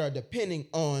success, that are depending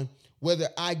on whether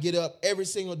I get up every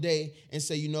single day and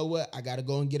say, you know what, I got to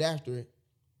go and get after it.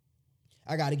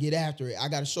 I got to get after it. I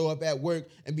got to show up at work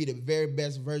and be the very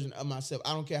best version of myself.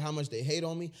 I don't care how much they hate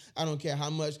on me. I don't care how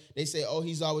much they say, oh,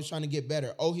 he's always trying to get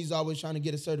better. Oh, he's always trying to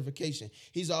get a certification.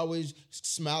 He's always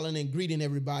smiling and greeting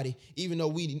everybody, even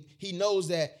though he knows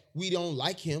that we don't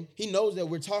like him. He knows that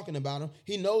we're talking about him.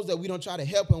 He knows that we don't try to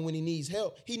help him when he needs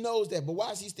help. He knows that. But why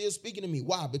is he still speaking to me?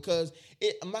 Why? Because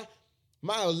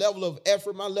my level of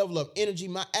effort, my level of energy,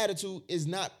 my attitude is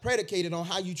not predicated on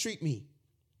how you treat me.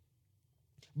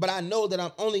 But I know that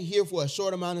I'm only here for a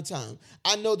short amount of time.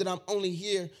 I know that I'm only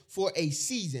here for a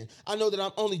season. I know that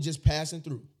I'm only just passing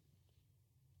through.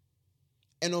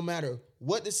 And no matter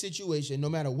what the situation, no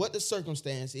matter what the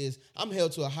circumstance is, I'm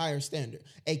held to a higher standard,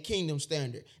 a kingdom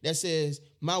standard that says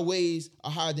my ways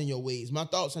are higher than your ways. My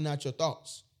thoughts are not your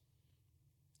thoughts,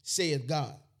 saith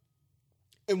God.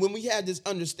 And when we have this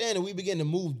understanding, we begin to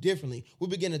move differently. We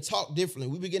begin to talk differently.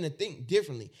 We begin to think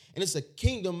differently. And it's a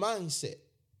kingdom mindset.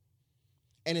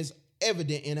 And it's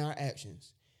evident in our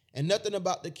actions. And nothing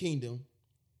about the kingdom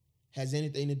has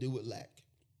anything to do with lack.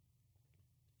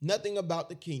 Nothing about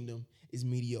the kingdom is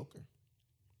mediocre.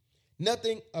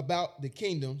 Nothing about the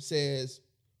kingdom says,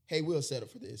 hey, we'll settle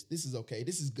for this. This is okay.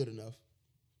 This is good enough.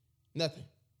 Nothing.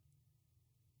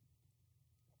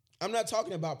 I'm not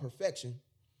talking about perfection,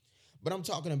 but I'm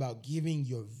talking about giving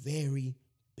your very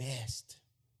best.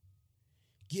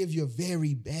 Give your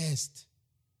very best.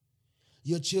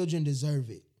 Your children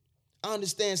deserve it. I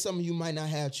understand some of you might not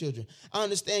have children. I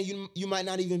understand you might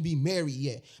not even be married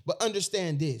yet. But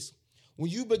understand this. When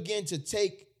you begin to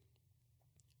take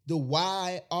the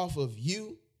why off of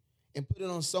you and put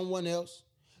it on someone else,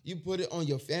 you put it on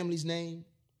your family's name,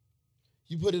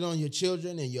 you put it on your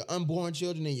children and your unborn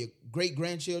children and your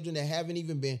great-grandchildren that haven't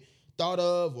even been thought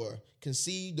of or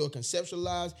conceived or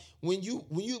conceptualized. When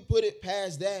you put it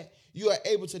past that, you are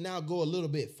able to now go a little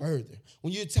bit further.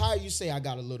 When you're tired, you say, I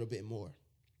got a little bit more.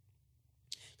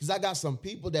 Because I got some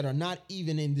people that are not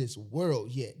even in this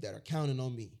world yet that are counting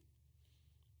on me.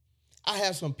 I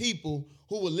have some people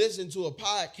who will listen to a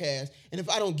podcast, and if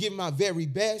I don't give my very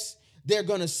best, they're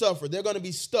going to suffer. They're going to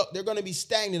be stuck. They're going to be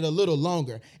stagnant a little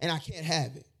longer, and I can't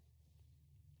have it.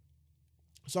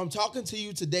 So I'm talking to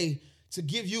you today to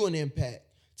give you an impact,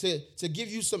 to give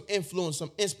you some influence,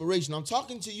 some inspiration. I'm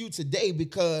talking to you today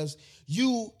because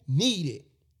you need it.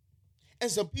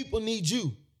 And some people need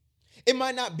you. It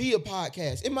might not be a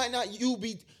podcast. It might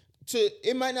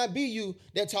not be you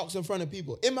that talks in front of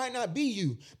people. It might not be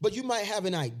you, but you might have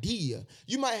an idea.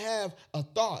 You might have a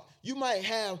thought. You might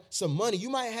have some money. You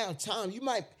might have time. You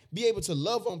might be able to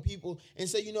love on people and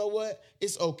say, you know what?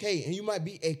 It's okay. And you might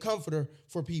be a comforter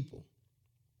for people.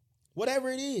 Whatever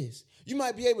it is, you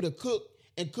might be able to cook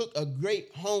a great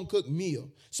home-cooked meal.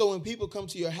 So when people come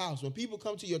to your house, when people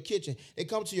come to your kitchen, they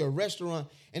come to your restaurant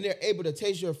and they're able to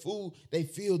taste your food, they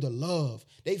feel the love.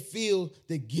 They feel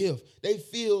the gift. They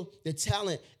feel the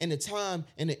talent and the time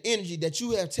and the energy that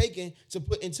you have taken to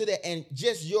put into that. And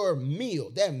just your meal,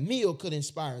 that meal could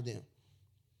inspire them.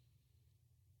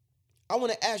 I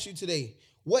want to ask you today,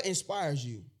 what inspires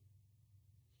you?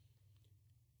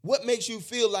 What makes you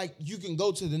feel like you can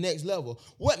go to the next level?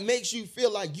 What makes you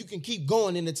feel like you can keep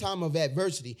going in the time of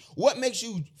adversity? What makes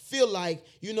you feel like,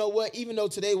 you know what, even though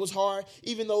today was hard,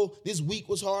 even though this week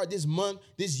was hard, this month,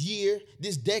 this year,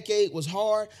 this decade was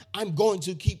hard, I'm going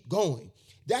to keep going.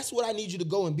 That's what I need you to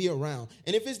go and be around.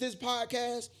 And if it's this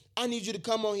podcast, I need you to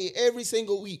come on here every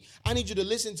single week. I need you to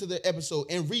listen to the episode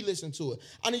and re-listen to it.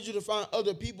 I need you to find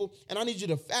other people, and I need you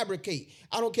to fabricate.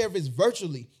 I don't care if it's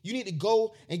virtually. You need to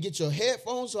go and get your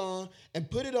headphones on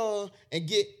and put it on and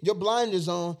get your blinders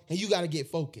on, and you got to get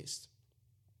focused.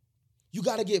 You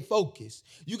got to get focused.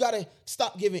 You got to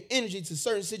stop giving energy to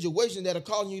certain situations that are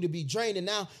causing you to be drained. And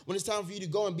now when it's time for you to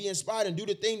go and be inspired and do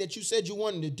the thing that you said you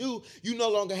wanted to do, you no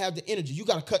longer have the energy. You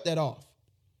got to cut that off.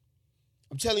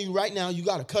 I'm telling you right now, you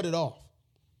got to cut it off.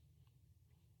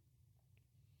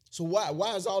 So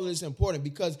why is all of this important?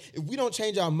 Because if we don't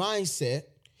change our mindset,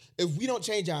 if we don't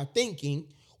change our thinking,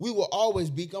 we will always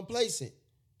be complacent.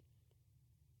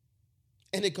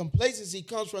 And the complacency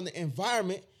comes from the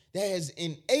environment that has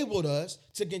enabled us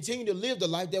to continue to live the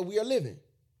life that we are living.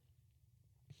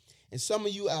 And some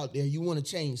of you out there, you want to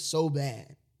change so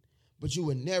bad, but you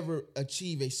will never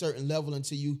achieve a certain level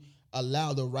until you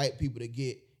allow the right people to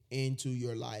get into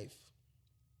your life.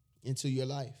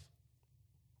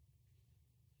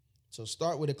 So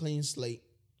start with a clean slate.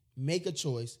 Make a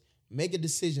choice. Make a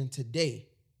decision today.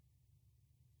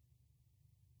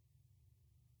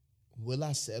 Will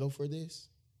I settle for this?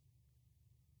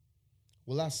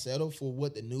 Will I settle for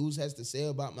what the news has to say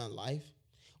about my life?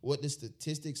 What the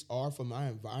statistics are for my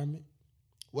environment?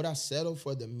 Would I settle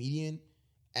for the median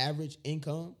average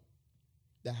income?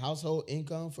 The household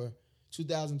income for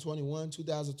 2021,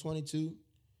 2022,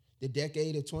 the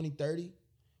decade of 2030?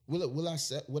 Would I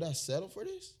settle for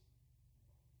this?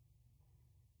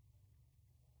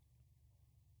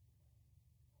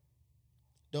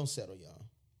 Don't settle, y'all.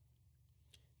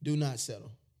 Do not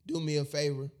settle. Do me a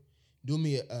favor. Do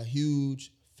me a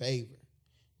huge favor.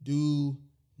 Do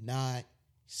not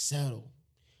settle.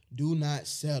 Do not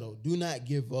settle. Do not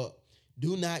give up.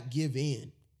 Do not give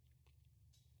in.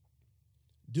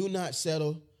 Do not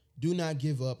settle. Do not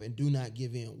give up, and do not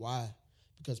give in. Why?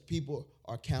 Because people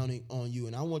are counting on you.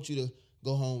 And I want you to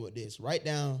go home with this. Write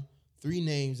down 3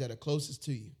 names that are closest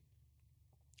to you.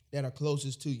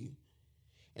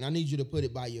 And I need you to put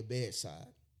it by your bedside.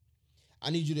 I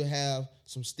need you to have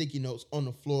some sticky notes on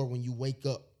the floor when you wake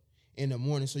up in the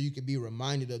morning so you can be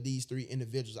reminded of these 3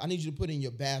 individuals. I need you to put it in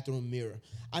your bathroom mirror.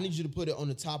 I need you to put it on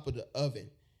the top of the oven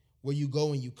where you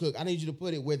go and you cook. I need you to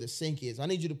put it where the sink is. I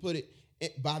need you to put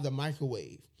it by the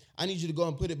microwave. I need you to go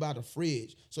and put it by the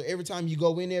fridge. So every time you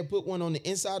go in there, put one on the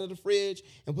inside of the fridge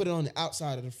and put it on the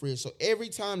outside of the fridge. So every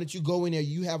time that you go in there,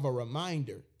 you have a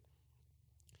reminder.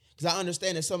 Because I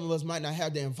understand that some of us might not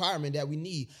have the environment that we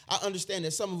need. I understand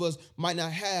that some of us might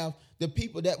not have the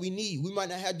people that we need. We might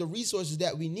not have the resources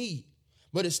that we need.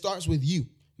 But it starts with you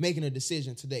making a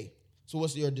decision today. So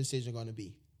what's your decision going to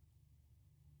be?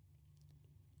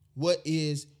 What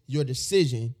is your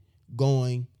decision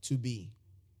going to be?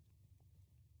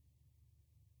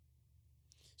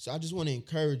 So I just want to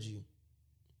encourage you.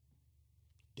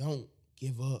 Don't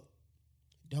give up.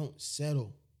 Don't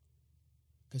settle.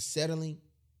 Because settling,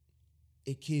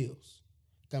 it kills.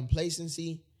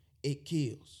 Complacency, it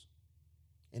kills.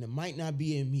 And it might not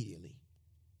be immediately.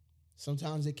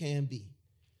 Sometimes it can be.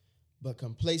 But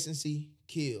complacency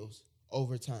kills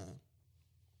over time.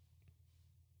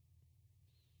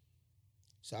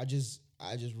 So I just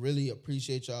really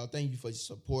appreciate y'all. Thank you for your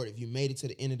support. If you made it to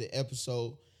the end of the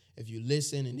episode, if you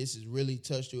listen and this has really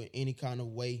touched you in any kind of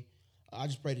way, I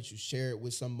just pray that you share it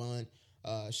with someone,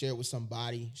 share it with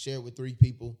somebody, share it with 3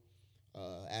 people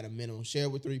at a minimum. Share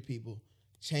it with 3 people.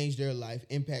 Change their life,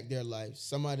 impact their life.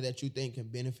 Somebody that you think can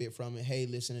benefit from it. Hey,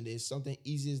 listen to this. Something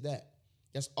easy as that.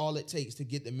 That's all it takes to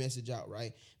get the message out,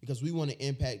 right? Because we want to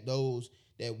impact those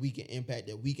that we can impact,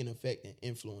 that we can affect and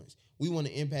influence. We want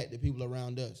to impact the people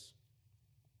around us.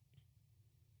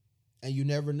 And you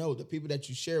never know. The people that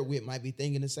you share it with might be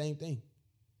thinking the same thing.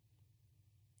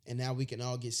 And now we can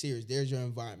all get serious. There's your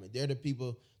environment. They're the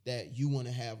people that you want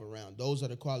to have around. Those are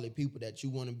the quality people that you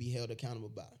want to be held accountable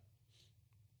by.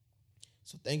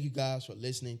 So thank you guys for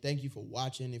listening. Thank you for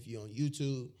watching if you're on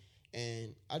YouTube.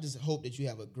 And I just hope that you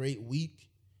have a great week,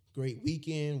 great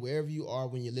weekend, wherever you are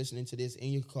when you're listening to this,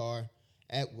 in your car,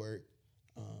 at work,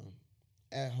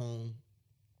 at home,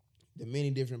 the many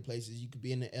different places. You could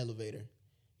be in the elevator.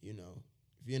 You know,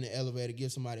 if you're in the elevator,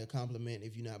 give somebody a compliment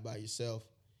if you're not by yourself,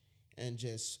 and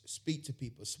just speak to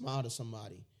people, smile to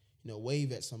somebody, you know,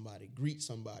 wave at somebody, greet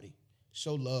somebody,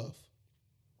 show love.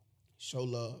 Show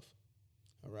love.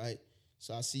 All right.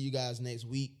 So I'll see you guys next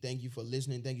week. Thank you for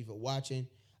listening. Thank you for watching.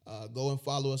 Go and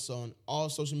follow us on all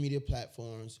social media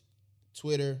platforms,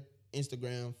 Twitter,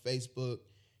 Instagram, Facebook,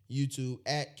 YouTube,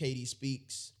 at KD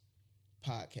Speaks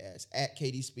Podcast, at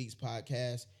KD Speaks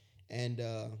Podcast, and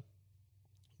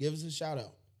give us a shout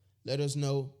out. Let us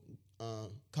know.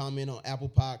 Comment on Apple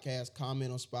Podcasts,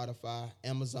 comment on Spotify,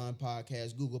 Amazon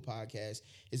Podcasts, Google Podcasts.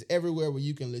 It's everywhere where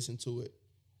you can listen to it.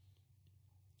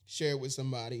 Share it with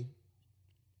somebody.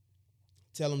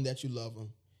 Tell them that you love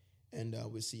them. And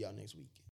we'll see y'all next week.